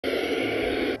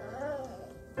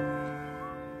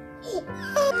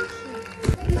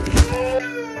Good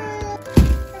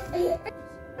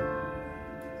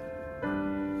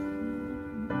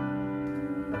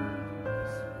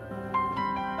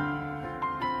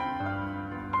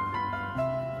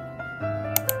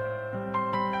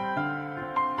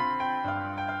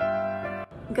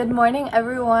morning,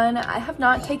 everyone. I have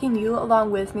not taken you along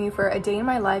with me for a day in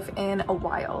my life in a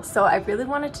while, so I really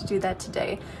wanted to do that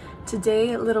today.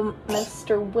 Today, little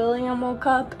Mr. William woke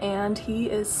up and he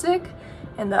is sick,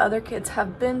 and the other kids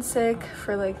have been sick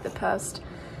for like the past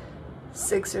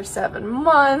 6 or 7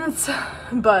 months,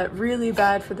 but really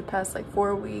bad for the past like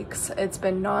 4 weeks. It's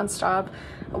been nonstop.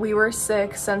 We were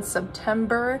sick since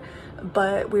September,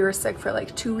 but we were sick for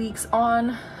like 2 weeks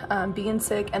on being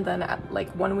sick, and then like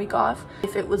 1 week off.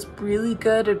 If it was really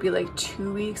good, it'd be like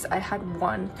 2 weeks. I had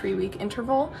 1 3-week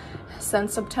interval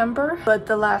since September, but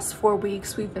the last 4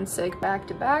 weeks we've been sick back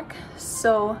to back.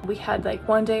 So we had like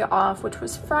 1 day off, which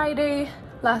was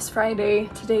last Friday.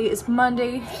 Today is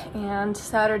Monday, and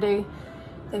Saturday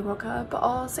they woke up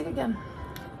all sick again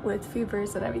with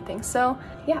fevers and everything. So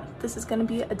yeah, this is gonna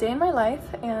be a day in my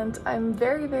life, and I'm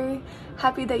very, very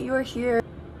happy that you are here.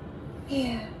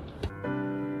 Yeah.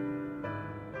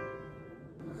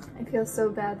 I feel so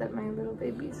bad that my little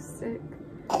baby's sick.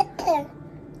 I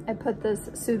put this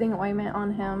soothing ointment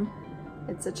on him.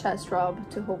 It's a chest rub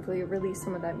to hopefully release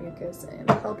some of that mucus and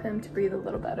help him to breathe a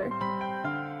little better.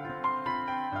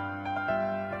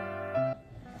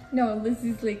 No,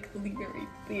 Lizzie's like legally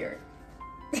clear.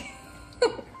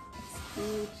 Scooch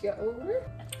you over.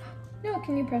 No,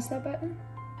 can you press that button?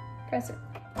 Press it.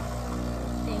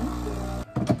 Thank you.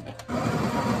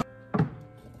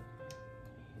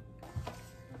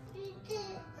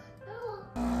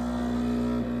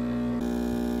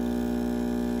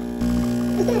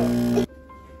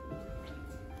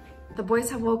 The boys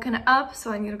have woken up,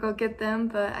 so I'm gonna go get them,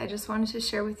 but I just wanted to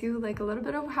share with you like a little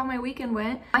bit of how my weekend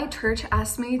went. My church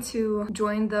asked me to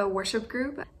join the worship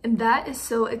group, and that is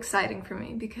so exciting for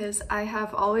me because I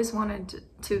have always wanted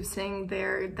to sing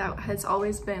there. That has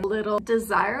always been a little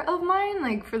desire of mine,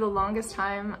 like for the longest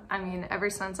time. I mean, ever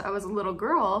since I was a little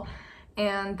girl,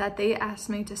 and that they asked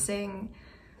me to sing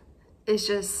is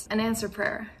just an answered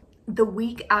prayer. The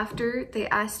week after they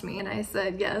asked me and I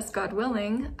said yes, God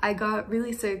willing, I got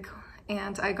really sick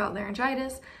and I got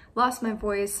laryngitis, lost my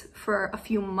voice for a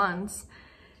few months,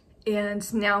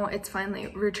 and now it's finally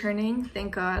returning,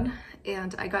 thank God.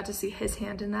 And I got to see his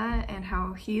hand in that and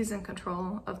how he's in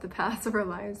control of the paths of our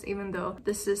lives, even though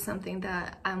this is something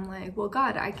that I'm like, well,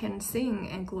 God, I can sing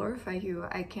and glorify you.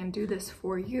 I can do this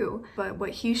for you. But what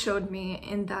he showed me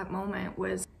in that moment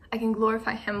was I can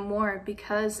glorify him more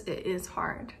because it is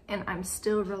hard, and I'm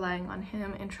still relying on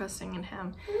him and trusting in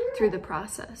him through the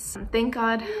process. Thank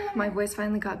God my voice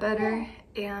finally got better,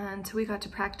 and we got to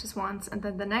practice once, and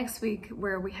then the next week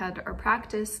where we had our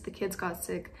practice, the kids got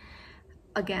sick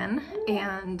again,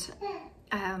 and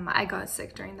I got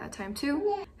sick during that time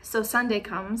too. So Sunday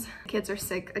comes, kids are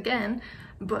sick again,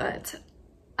 but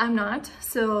I'm not.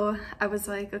 So I was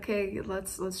like, okay,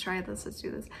 let's try this, let's do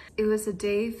this. It was a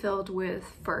day filled with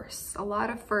firsts, a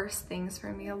lot of first things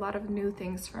for me, a lot of new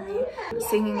things for me.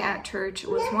 Singing at church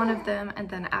was one of them, and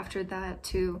then after that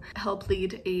to help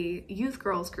lead a youth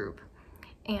girls group.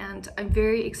 And I'm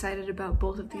very excited about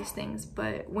both of these things,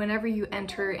 but whenever you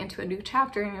enter into a new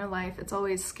chapter in your life, it's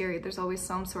always scary. There's always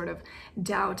some sort of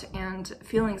doubt and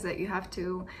feelings that you have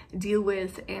to deal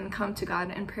with and come to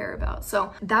God in prayer about.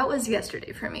 So that was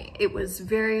yesterday for me. It was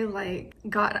very like,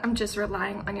 God, I'm just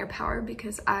relying on your power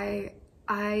because I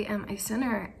am a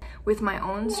sinner. With my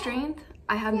own strength,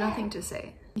 I have nothing to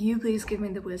say. You please give me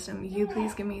the wisdom. You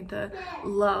please give me the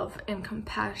love and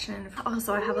compassion.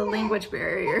 Also, I have a language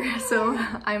barrier, so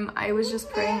I was just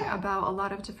praying about a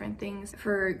lot of different things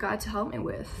for God to help me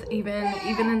with,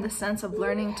 even in the sense of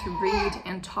learning to read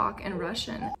and talk in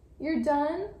Russian. You're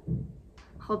done?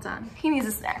 Hold on. He needs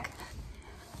a snack.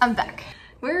 I'm back.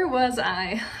 Where was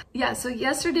I? Yeah, so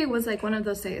yesterday was like one of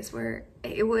those days where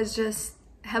it was just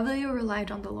heavily relied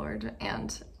on the Lord,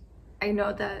 and I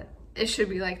know that it should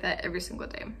be like that every single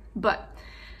day. But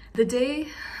the day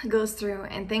goes through,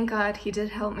 and thank God he did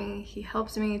help me. He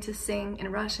helped me to sing in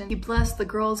Russian. He blessed the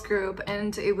girls group,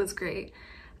 and it was great.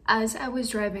 As I was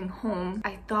driving home,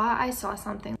 I thought I saw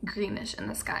something greenish in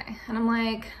the sky, and I'm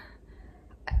like,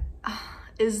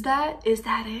 is that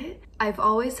it? I've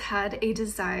always had a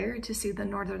desire to see the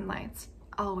Northern Lights,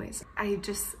 always. I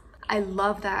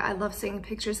love that. I love seeing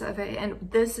pictures of it, and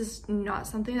this is not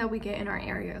something that we get in our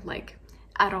area, like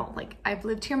at all. Like, I've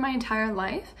lived here my entire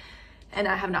life and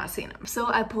I have not seen them. So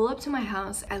I pull up to my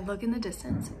house, I look in the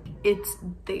distance, it's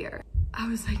there. I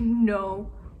was like, no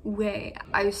way.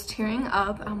 I was tearing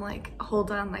up. I'm like,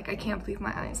 hold on, like I can't believe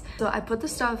my eyes. So I put the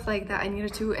stuff like that I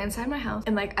needed to inside my house,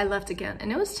 and like I left again,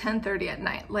 and it was 10:30 at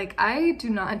night. Like I do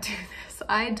not do this.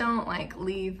 I don't like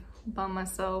leave by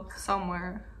myself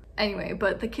somewhere. Anyway,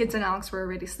 but the kids and Alex were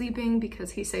already sleeping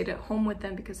because he stayed at home with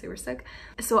them because they were sick.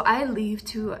 So I leave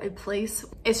to a place,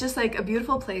 it's just like a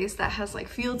beautiful place that has like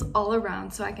fields all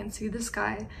around, so I can see the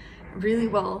sky really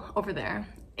well over there.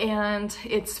 And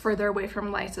it's further away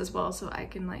from lights as well, so I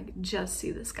can like just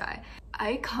see the sky.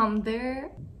 I come there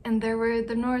and there were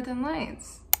the northern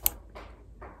lights.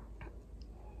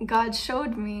 God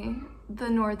showed me the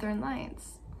northern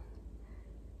lights.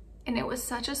 And it was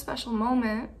such a special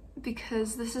moment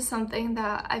because this is something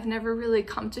that I've never really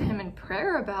come to him in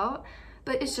prayer about,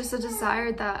 but it's just a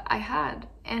desire that I had.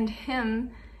 And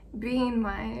him being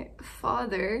my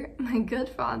father, my good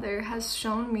father, has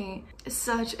shown me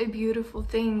such a beautiful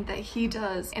thing that he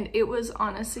does. And it was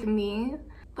honestly me,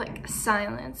 like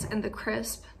silence and the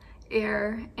crisp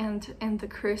air and the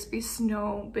crispy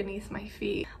snow beneath my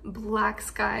feet, black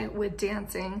sky with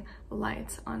dancing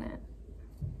lights on it.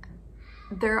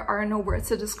 There are no words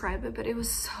to describe it, but it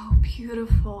was so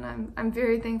beautiful. And I'm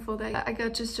very thankful that I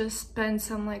got to just spend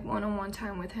some like one-on-one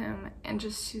time with him and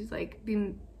just to like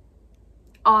be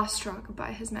awestruck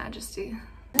by his majesty.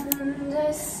 And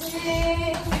I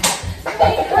sing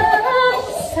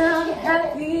because I'm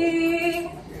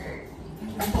happy,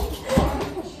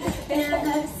 and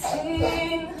I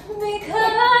sing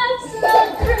because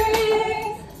I'm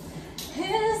free.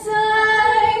 His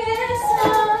eye is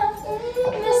on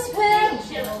this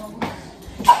pendulum,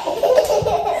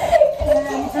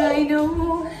 and I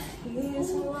know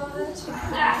he's watching.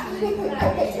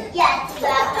 Yes,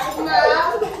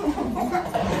 Mom.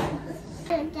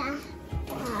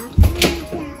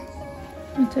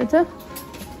 Вот это?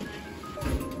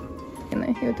 И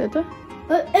вот это?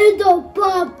 Это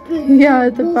папин. Yeah,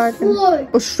 это папин.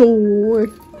 Большой.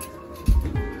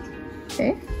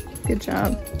 Okay, good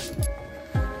job.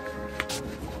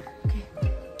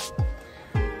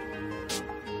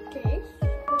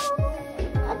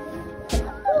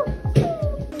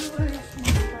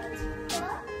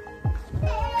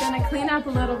 Gonna clean up a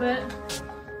little bit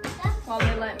while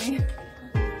they let me.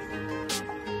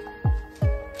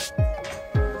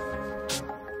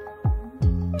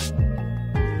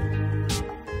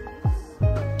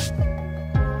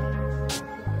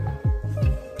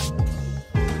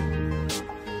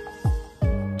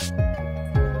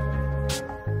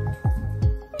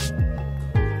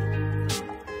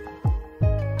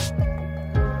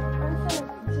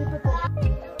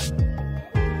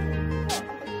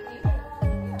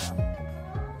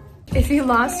 If you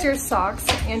lost your socks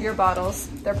and your bottles,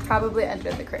 they're probably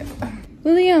under the crib.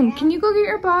 William, can you go get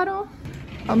your bottle?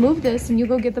 I'll move this and you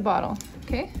go get the bottle,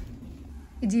 okay?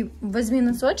 Иди, возьми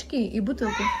носочки и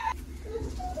бутылку.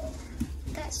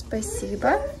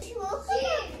 Спасибо.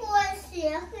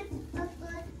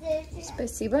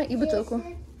 Спасибо и бутылку.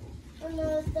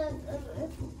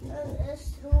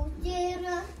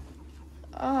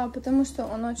 А, потому что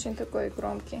он очень такой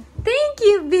громкий. Thank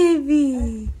you,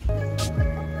 baby!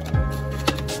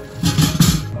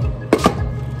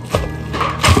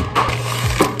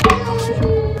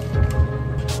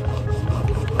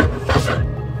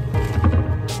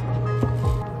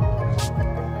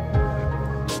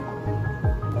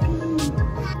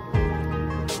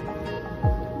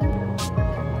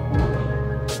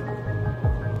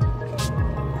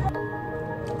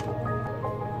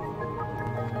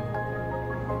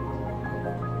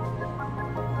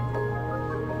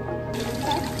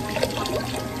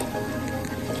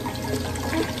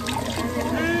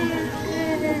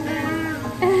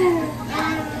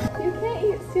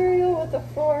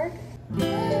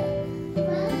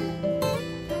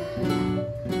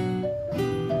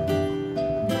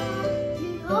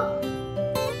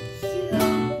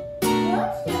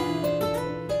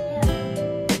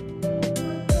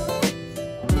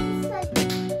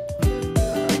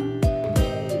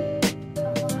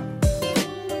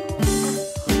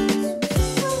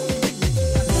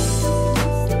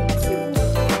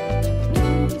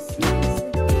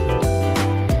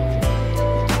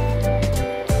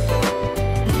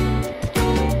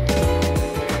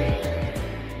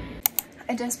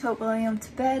 I just put William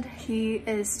to bed. He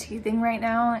is teething right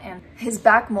now and his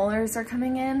back molars are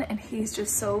coming in and he's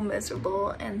just so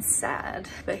miserable and sad.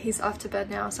 But he's off to bed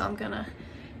now, so I'm gonna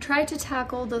try to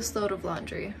tackle this load of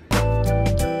laundry.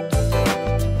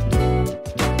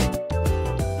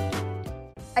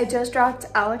 I just dropped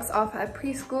Alex off at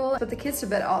preschool, but the kids to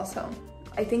bed also.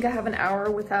 I think I have an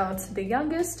hour without the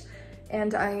youngest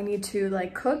and I need to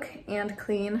like cook and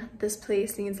clean. This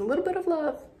place needs a little bit of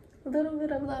love. a little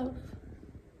bit of love.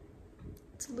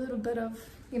 It's a little bit of,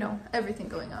 you know, everything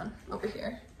going on over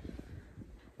here.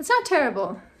 It's not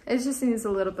terrible. It just needs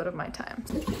a little bit of my time.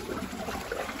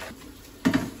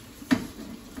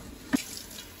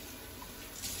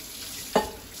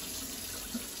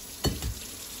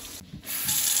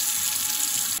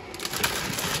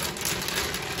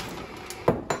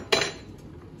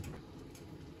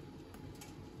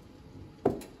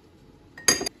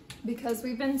 Because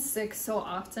we've been sick so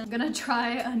often, I'm gonna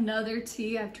try another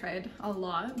tea. I've tried a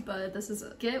lot, but this is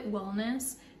Get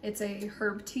Wellness. It's a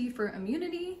herb tea for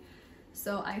immunity.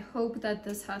 So I hope that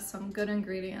this has some good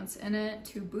ingredients in it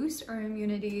to boost our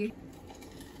immunity.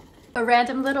 A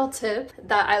random little tip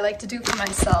that I like to do for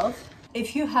myself.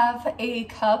 If you have a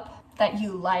cup that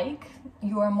you like,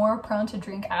 you are more prone to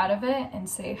drink out of it and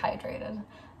stay hydrated.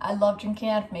 I love drinking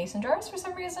out of mason jars for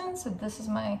some reason, so this is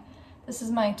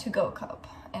my to-go cup.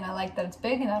 And I like that it's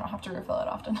big and I don't have to refill it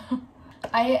often.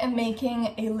 I am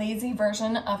making a lazy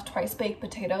version of twice baked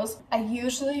potatoes. I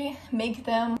usually make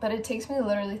them, but it takes me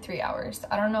literally 3 hours.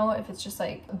 I don't know if it's just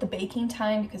like the baking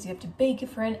time, because you have to bake it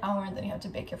for an hour and then you have to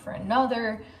bake it for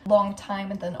another long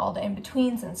time, and then all the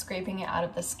in-betweens and scraping it out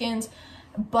of the skins.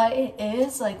 But it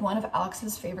is like one of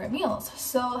Alex's favorite meals.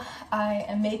 So I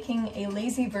am making a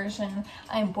lazy version.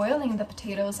 I'm boiling the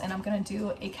potatoes and I'm gonna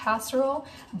do a casserole,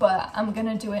 but I'm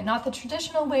gonna do it not the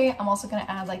traditional way. I'm also gonna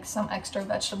add like some extra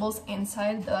vegetables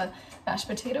inside the mashed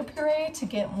potato puree to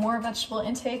get more vegetable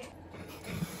intake.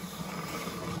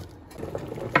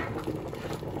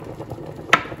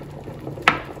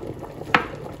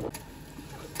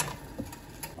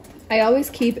 I always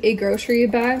keep a grocery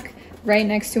bag right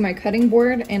next to my cutting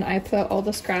board and I put all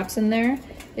the scraps in there.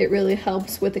 It really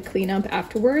helps with the cleanup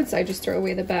afterwards. I just throw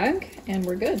away the bag and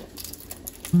we're good.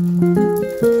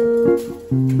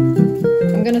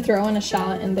 I'm gonna throw in a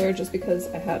shallot in there just because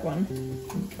I had one.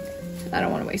 I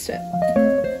don't want to waste it.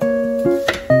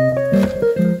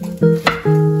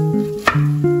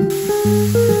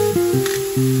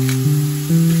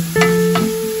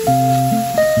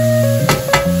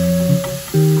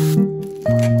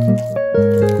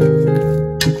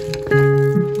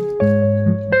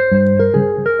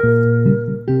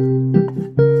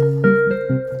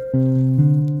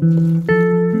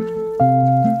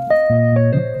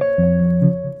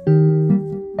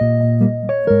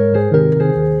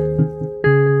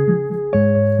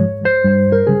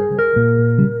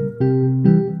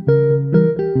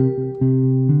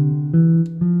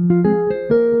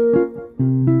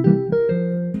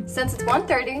 Since it's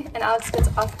 1:30 and Alex gets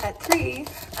off at 3,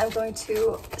 I'm going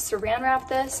to saran wrap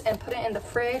this and put it in the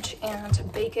fridge and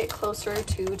bake it closer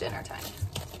to dinner time.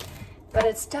 But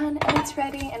it's done and it's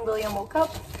ready, and William woke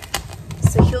up,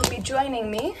 so he'll be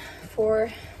joining me for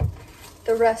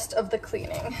the rest of the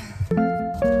cleaning.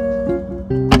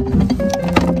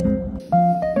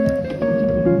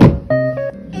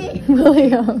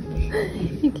 William,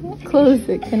 you can't close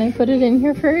it. Can I put it in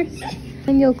here first?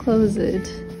 And you'll close it.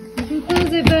 You can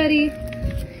close it, buddy.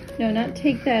 No, not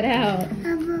take that out.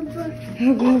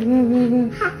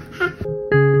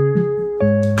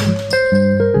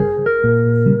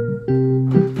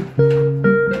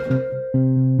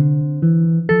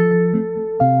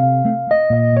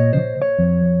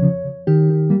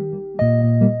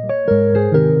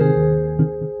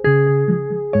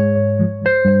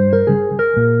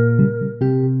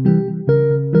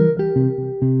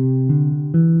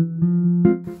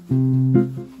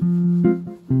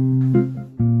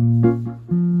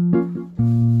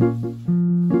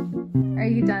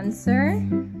 Sir,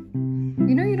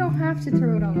 you know you don't have to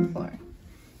throw it on the floor.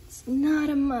 It's not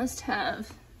a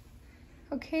must-have.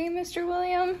 Okay, Mr.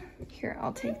 William? Here,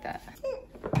 I'll take that.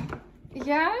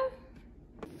 Yeah?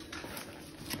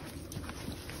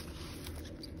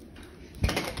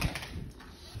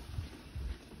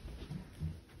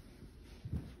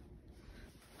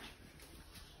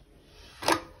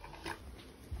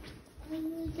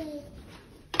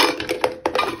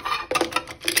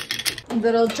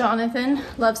 Little Jonathan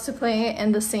loves to play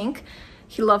in the sink.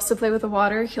 He loves to play with the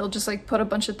water. He'll just like put a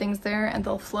bunch of things there and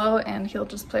they'll flow, and he'll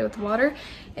just play with the water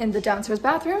in the downstairs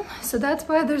bathroom. So that's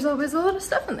why there's always a lot of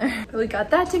stuff in there. But we got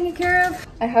that taken care of.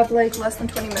 I have like less than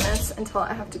 20 minutes until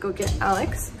I have to go get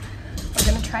Alex.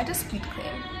 We're gonna try to speed clean.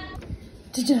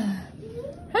 Ta-da!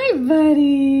 Hi,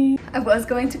 buddy. I was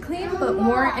going to clean, but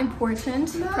more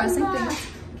important pressing things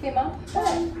came up.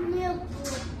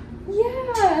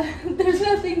 Yeah, there's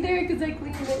nothing there because I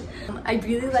cleaned it. I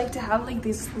really like to have like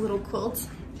these little quilts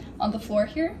on the floor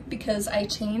here because I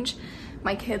change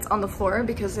my kids on the floor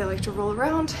because they like to roll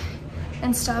around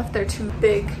and stuff. They're too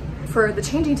big for the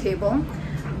changing table,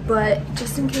 but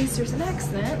just in case there's an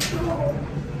accident,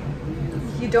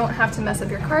 don't have to mess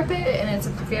up your carpet, and it's a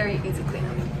very easy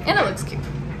cleanup. And it looks cute.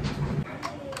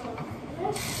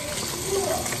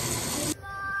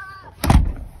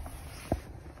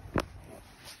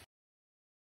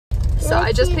 So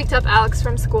I just picked up Alex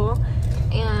from school,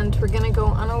 and we're gonna go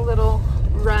on a little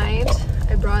ride.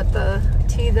 I brought the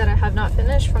tea that I have not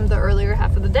finished from the earlier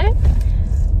half of the day,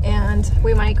 and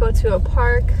we might go to a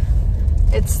park.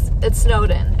 It's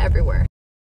snowed in everywhere.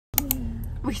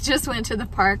 We just went to the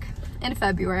park in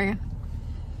February.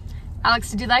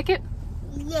 Alex, did you like it?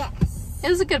 Yes. It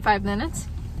was a good 5 minutes.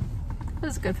 It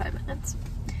was a good 5 minutes.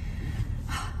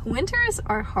 Winters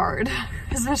are hard,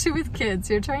 especially with kids.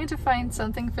 You're trying to find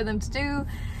something for them to do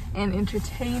and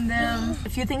entertain them. A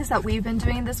few things that we've been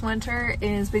doing this winter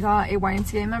is we got a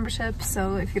YMCA membership.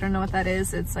 So if you don't know what that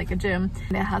is, it's like a gym.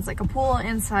 And it has like a pool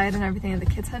inside and everything, and the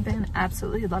kids have been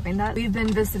absolutely loving that. We've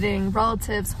been visiting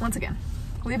relatives. Once again,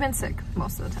 we've been sick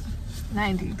most of the time,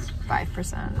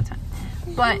 95% of the time.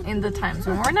 But in the times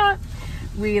when we're not,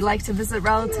 we like to visit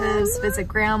relatives, visit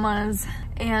grandmas,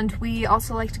 and we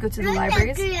also like to go to the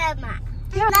libraries. Grandma.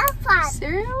 Yeah.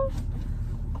 Cereal?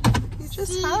 You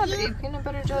just had a peanut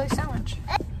butter jelly sandwich.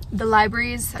 The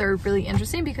libraries are really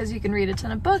interesting because you can read a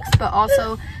ton of books, but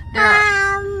also there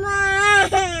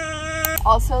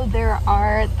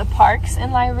are the parks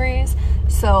in libraries.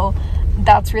 So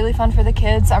that's really fun for the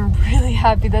kids. I'm really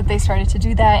happy that they started to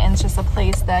do that, and it's just a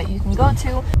place that you can go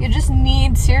to. You just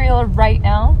need cereal right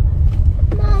now.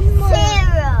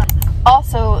 Cereal.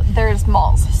 Also, there's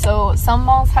malls. So some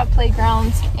malls have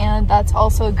playgrounds, and that's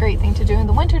also a great thing to do in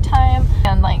the winter time,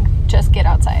 and like just get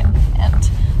outside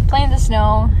and play in the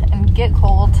snow and get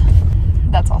cold.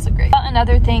 That's also great.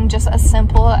 Another thing, just as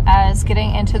simple as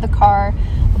getting into the car,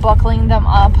 buckling them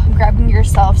up, grabbing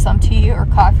yourself some tea or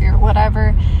coffee or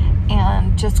whatever,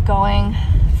 and just going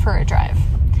for a drive.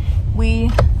 We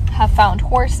have found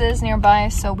horses nearby,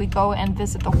 so we go and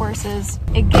visit the horses.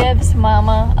 It gives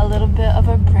Mama a little bit of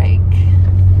a break.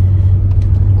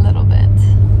 A little bit.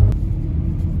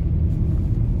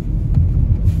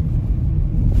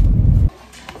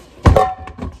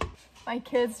 My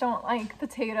kids don't like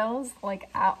potatoes, like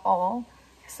at all.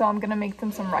 So I'm gonna make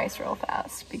them some rice real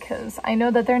fast because I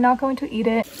know that they're not going to eat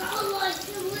it.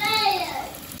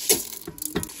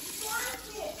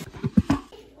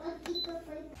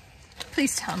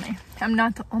 Please tell me I'm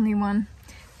not the only one.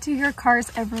 Do your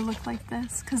cars ever look like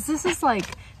this? Because this is like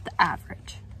the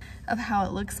average of how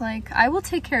it looks like. I will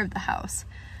take care of the house,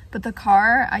 but the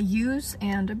car I use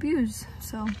and abuse.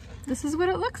 So this is what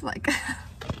it looks like.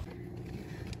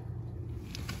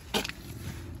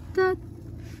 Da,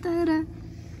 da, da,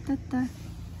 da, da.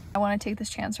 I want to take this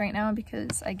chance right now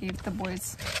because I gave the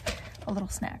boys a little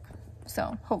snack.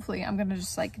 So hopefully I'm gonna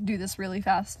just like do this really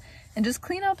fast and just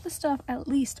clean up the stuff at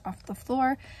least off the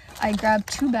floor. I grabbed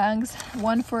 2 bags,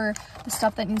 one for the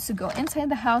stuff that needs to go inside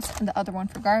the house and the other one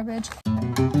for garbage.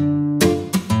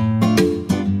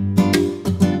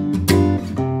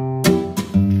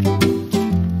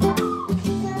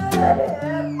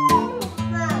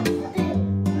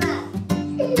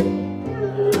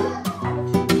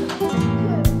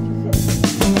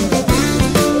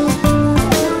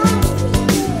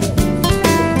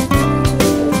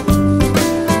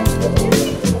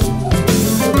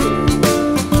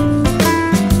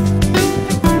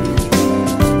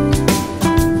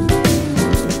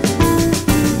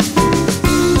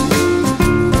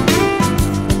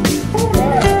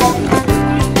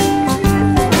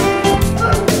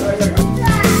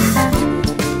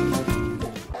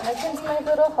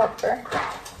 Helper.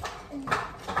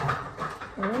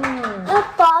 A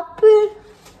puppy.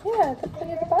 Yeah, that's a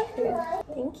good puppy.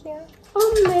 Thank you.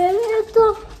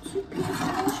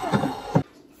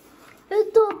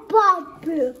 It's a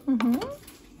puppy. Mm-hmm.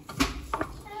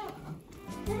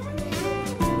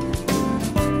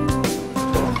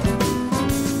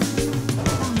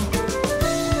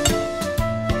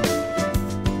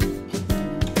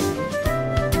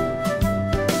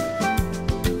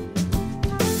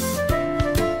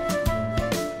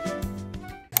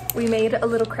 We made a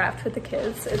little craft with the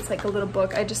kids. It's like a little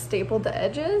book. I just stapled the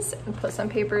edges and put some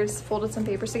papers, folded some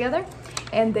papers together,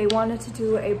 and they wanted to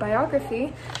do a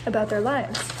biography about their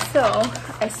lives. So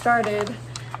I started,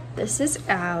 this is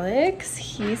Alex.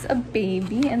 He's a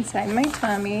baby inside my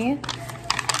tummy.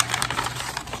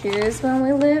 Here's when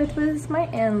we lived with my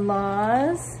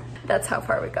in-laws. That's how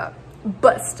far we got.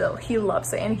 But still, he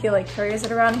loves it, and he like carries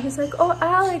it around. And he's like, oh,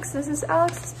 Alex, this is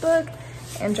Alex's book.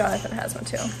 And Jonathan has one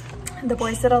too. The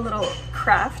boys did a little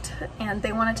craft and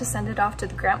they wanted to send it off to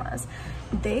the grandmas.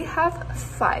 They have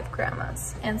 5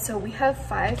 grandmas. And so we have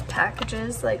 5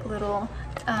 packages, like little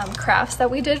crafts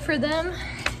that we did for them.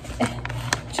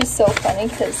 is so funny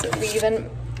because we even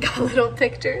got little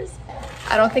pictures.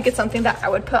 I don't think it's something that I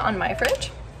would put on my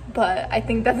fridge, but I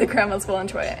think that the grandmas will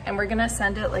enjoy it. And we're gonna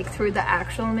send it like through the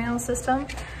actual mail system.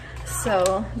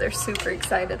 So they're super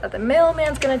excited that the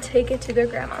mailman's gonna take it to their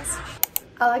grandmas.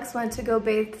 Alex went to go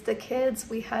bathe the kids.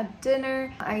 We had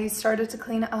dinner. I started to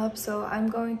clean up, so I'm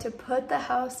going to put the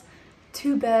house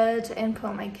to bed and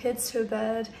put my kids to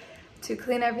bed to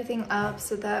clean everything up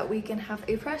so that we can have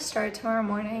a fresh start tomorrow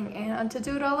morning and to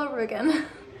do it all over again.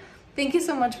 Thank you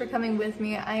so much for coming with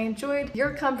me. I enjoyed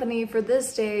your company for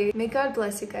this day. May God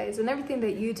bless you guys and everything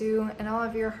that you do and all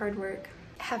of your hard work.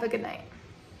 Have a good night.